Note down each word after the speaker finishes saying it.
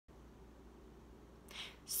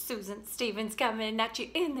Susan Stevens coming at you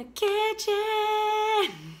in the kitchen.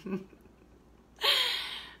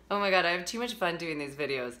 Oh my God, I have too much fun doing these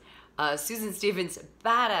videos. Susan Stevens,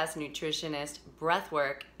 badass nutritionist,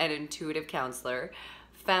 breathwork, and intuitive counselor,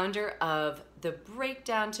 founder of the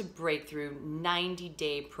Breakdown to Breakthrough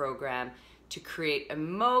 90-day program to create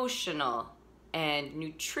emotional and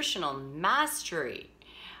nutritional mastery.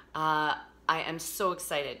 I am so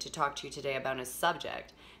excited to talk to you today about a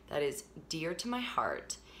subject that is dear to my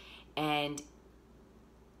heart, and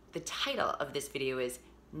the title of this video is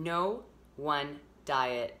No One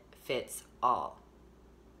Diet Fits All.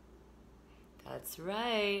 That's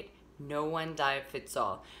right, no one diet fits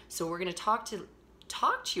all. So we're going to talk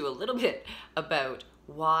to you a little bit about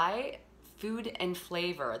why food and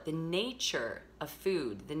flavor, the nature of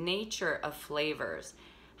food, the nature of flavors,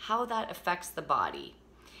 how that affects the body,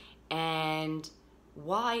 and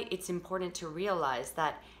why it's important to realize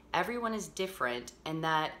that everyone is different and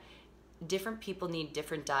that different people need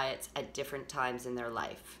different diets at different times in their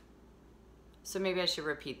life. So maybe I should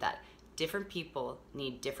repeat that. Different people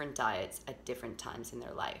need different diets at different times in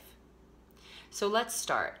their life. So let's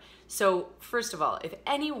start. So first of all, if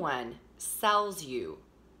anyone sells you,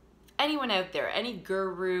 anyone out there, any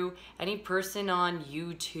guru, any person on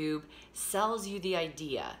YouTube sells you the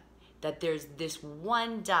idea that there's this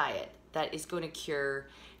one diet that is going to cure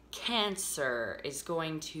cancer, is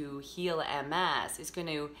going to heal MS, is going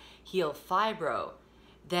to heal fibro,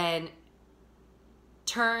 then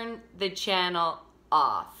turn the channel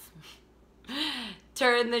off.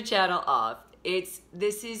 Turn the channel off. This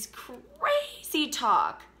is crazy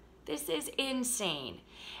talk. This is insane.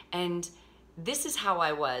 And this is how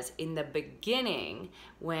I was in the beginning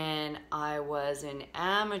when I was an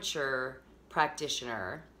amateur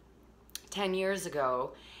practitioner 10 years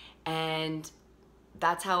ago, and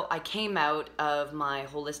that's how I came out of my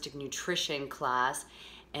holistic nutrition class,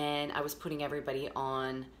 and I was putting everybody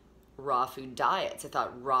on raw food diets. I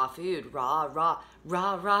thought raw food, raw.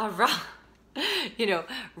 You know,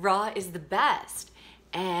 raw is the best.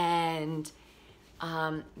 And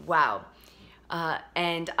wow.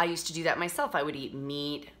 And I used to do that myself. I would eat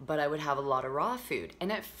meat, but I would have a lot of raw food.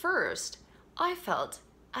 And at first, I felt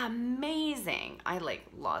amazing. I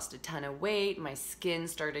lost a ton of weight. My skin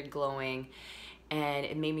started glowing, and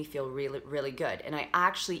it made me feel really, really good. And I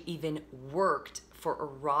actually even worked for a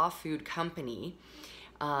raw food company,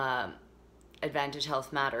 Advantage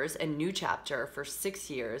Health Matters, a New Chapter, for 6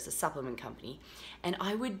 years, a supplement company. And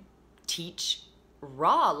I would teach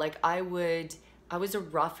raw. Like I was a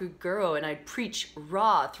raw food guru, and I'd preach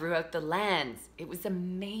raw throughout the lands. It was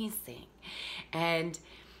amazing. And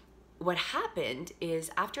what happened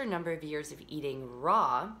is, after a number of years of eating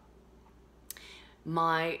raw,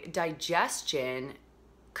 my digestion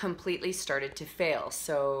completely started to fail.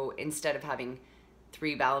 So instead of having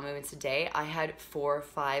 3 bowel movements a day, I had 4,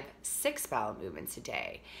 5, 6 bowel movements a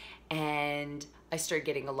day. And I started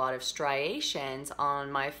getting a lot of striations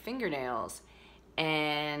on my fingernails.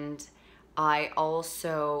 And I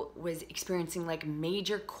also was experiencing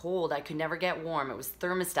major cold. I could never get warm. It was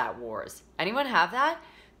thermostat wars. Anyone have that?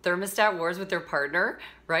 Thermostat wars with their partner,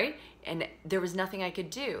 right? And there was nothing I could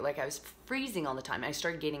do. I was freezing all the time. I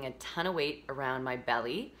started gaining a ton of weight around my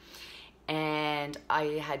belly, and I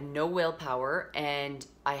had no willpower, and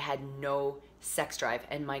I had no sex drive,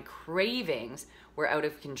 and my cravings were out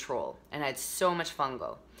of control, and I had so much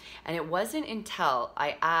fungo. And it wasn't until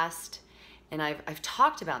I asked, and I've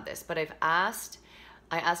talked about this, but I asked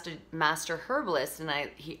a master herbalist, and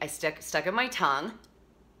I stuck in my tongue.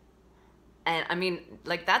 And I mean,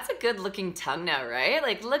 that's a good looking tongue now,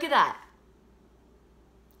 right? Look at that.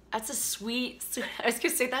 That's a sweet, I was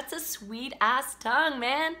gonna say, that's a sweet ass tongue,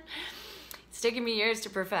 man. It's taken me years to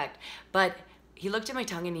perfect. But he looked at my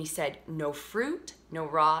tongue and he said, no fruit, no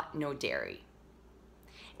raw, no dairy.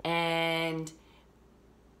 And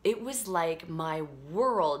it was like my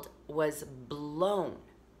world was blown.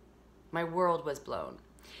 My world was blown.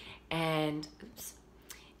 And, oops.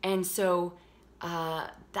 And so,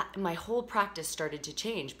 that my whole practice started to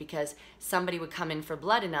change, because somebody would come in for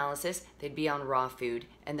blood analysis, they'd be on raw food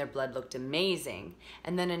and their blood looked amazing.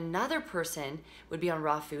 And then another person would be on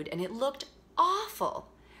raw food and it looked awful.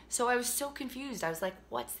 So I was so confused. I was like,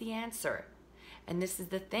 what's the answer? And this is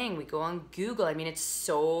the thing, we go on Google. I mean, it's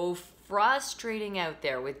so frustrating out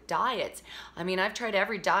there with diets. I mean, I've tried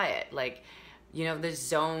every diet, the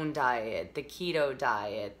Zone diet, the keto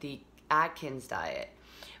diet, the Atkins diet.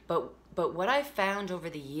 But what I've found over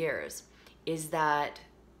the years is that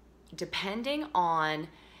depending on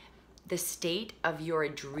the state of your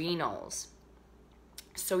adrenals,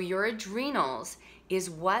 so your adrenals is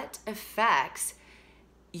what affects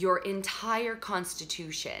your entire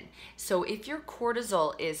constitution. So if your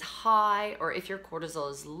cortisol is high or if your cortisol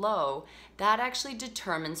is low, that actually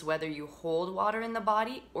determines whether you hold water in the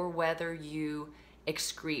body or whether you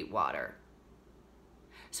excrete water.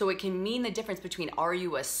 So it can mean the difference between, are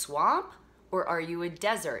you a swamp or are you a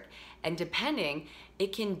desert? And depending,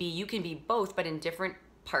 it can be, you can be both, but in different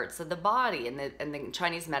parts of the body. In the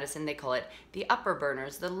Chinese medicine, they call it the upper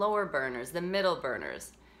burners, the lower burners, the middle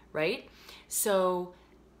burners, right? So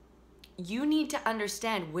you need to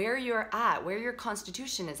understand where you're at, where your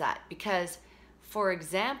constitution is at. Because, for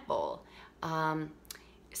example,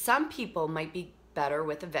 some people might be better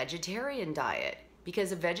with a vegetarian diet,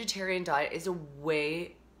 because a vegetarian diet is a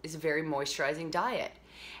very moisturizing diet.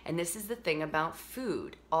 And this is the thing about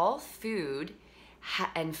food. All food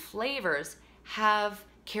and flavors have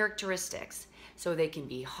characteristics. So they can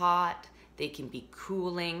be hot, they can be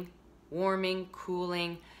cooling, warming,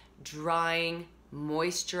 cooling, drying,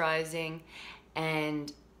 moisturizing,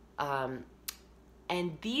 and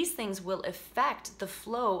these things will affect the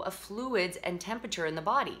flow of fluids and temperature in the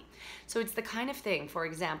body. So it's the kind of thing, for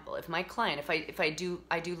example, if my client, I do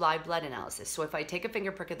live blood analysis. So if I take a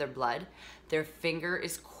finger prick of their blood, their finger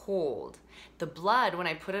is cold. The blood, when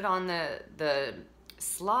I put it on the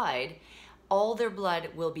slide, all their blood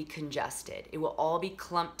will be congested. It will all be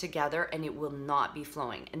clumped together and it will not be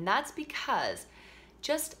flowing. And that's because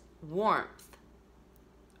just warm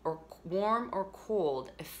or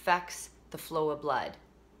cold affects the flow of blood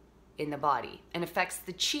in the body and affects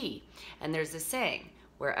the chi. And there's a saying,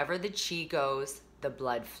 wherever the chi goes, the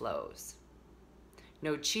blood flows.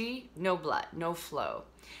 No chi, no blood, no flow.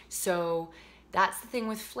 So that's the thing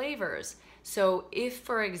with flavors. So if,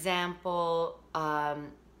 for example,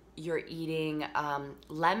 you're eating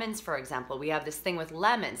lemons, for example, we have this thing with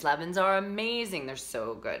lemons. Lemons are amazing. They're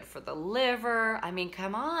so good for the liver. I mean,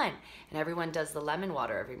 come on. And everyone does the lemon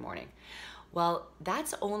water every morning. Well,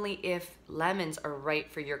 that's only if lemons are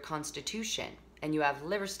right for your constitution and you have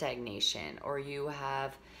liver stagnation or you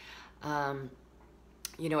have,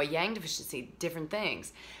 you know, a yang deficiency, different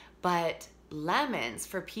things. But lemons,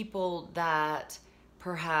 for people that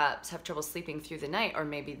perhaps have trouble sleeping through the night, or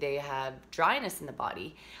maybe they have dryness in the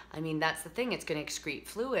body, I mean, that's the thing, it's going to excrete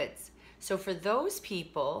fluids. So for those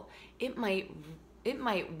people, it might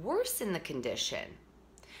worsen the condition.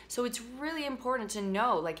 So it's really important to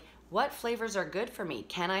know, like, what flavors are good for me?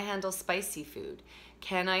 Can I handle spicy food?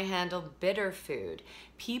 Can I handle bitter food?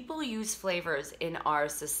 People use flavors in our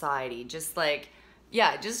society just like,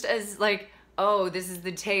 yeah, just as like, oh, this is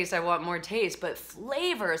the taste, I want more taste. But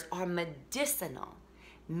flavors are medicinal,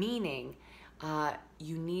 meaning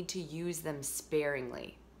you need to use them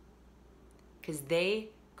sparingly because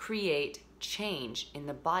they create change in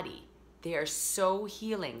the body. They are so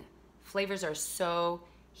healing. Flavors are so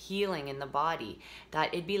healing in the body that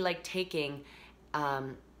it'd be like taking,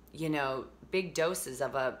 you know, big doses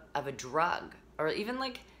of a drug or even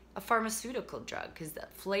like a pharmaceutical drug, because the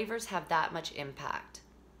flavors have that much impact.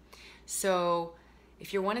 So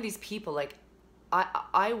if you're one of these people, like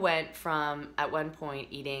I went from at one point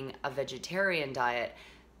eating a vegetarian diet,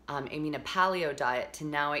 I mean a paleo diet, to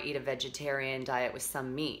now I eat a vegetarian diet with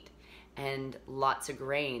some meat and lots of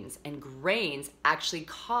grains. And grains actually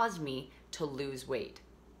caused me to lose weight.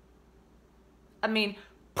 I mean,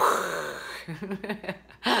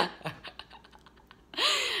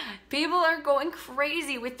 people are going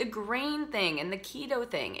crazy with the grain thing and the keto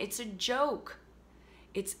thing. It's a joke.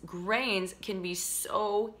 Grains can be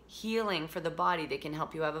so healing for the body. They can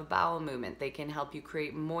help you have a bowel movement. They can help you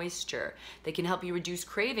create moisture. They can help you reduce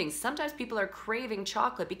cravings. Sometimes people are craving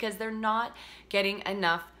chocolate because they're not getting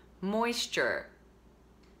enough moisture.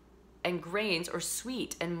 And grains are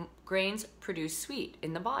sweet, and grains produce sweet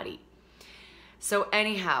in the body. So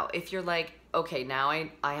anyhow, if you're like, okay, now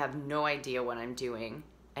I have no idea what I'm doing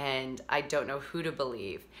and I don't know who to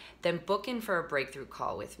believe, then book in for a breakthrough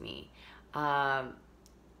call with me.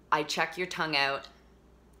 I check your tongue out,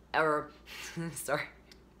 or sorry,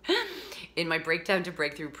 in my Breakdown to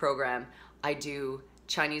Breakthrough program, I do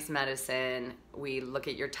Chinese medicine. We look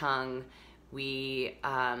at your tongue. We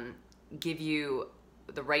give you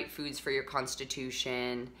the right foods for your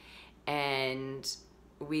constitution, and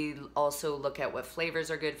we also look at what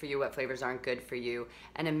flavors are good for you, what flavors aren't good for you,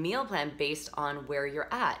 and a meal plan based on where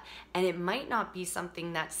you're at. And it might not be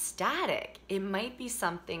something that's static. It might be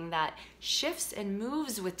something that shifts and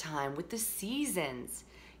moves with time, with the seasons,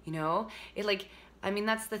 you know? I mean,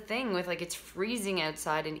 that's the thing with, like, it's freezing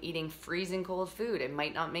outside and eating freezing cold food. It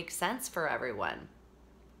might not make sense for everyone.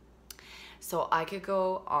 So I could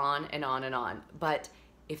go on and on and on. But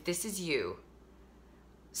if this is you,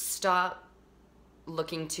 stop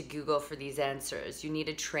looking to Google for these answers. You need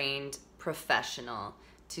a trained professional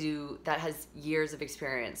that has years of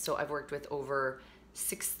experience. So I've worked with over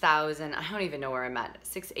 6,000, I don't even know where I'm at,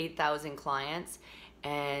 8,000 clients,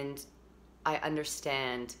 and I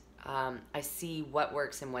understand, I see what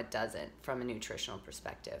works and what doesn't from a nutritional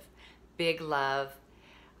perspective. Big love.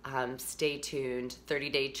 Stay tuned.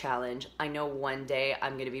 30-day challenge. I know one day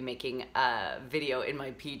I'm going to be making a video in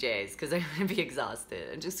my PJs because I'm going to be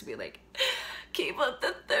exhausted and just be like, keep up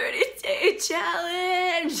the 30-day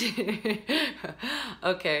challenge.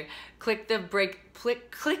 Okay, click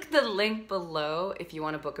the link below if you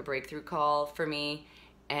want to book a breakthrough call for me,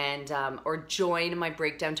 and or join my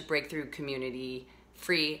Breakdown to Breakthrough community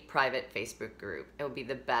free private Facebook group. It will be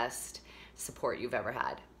the best support you've ever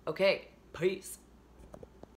had. Okay, peace.